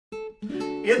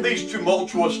In these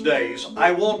tumultuous days,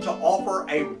 I want to offer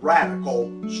a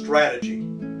radical strategy.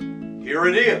 Here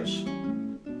it is.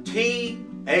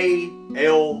 T-A-L-K.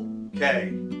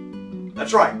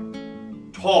 That's right.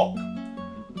 Talk.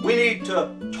 We need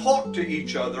to talk to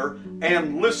each other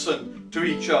and listen to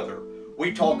each other.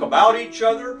 We talk about each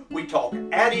other. We talk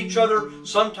at each other.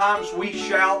 Sometimes we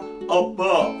shout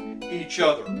above each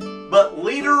other. But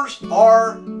leaders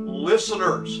are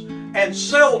listeners. And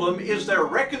seldom is there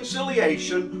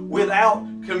reconciliation without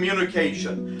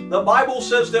communication. The Bible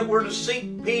says that we're to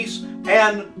seek peace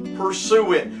and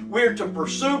pursue it. We're to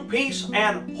pursue peace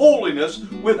and holiness,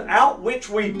 without which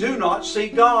we do not see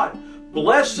God.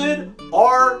 Blessed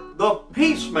are the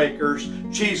peacemakers,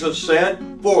 Jesus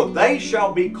said, for they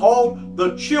shall be called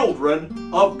the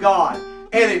children of God.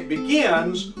 And it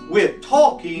begins with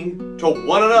talking to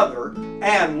one another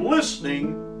and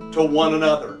listening to one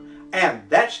another. And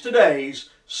that's today's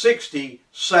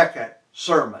 60-second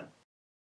sermon.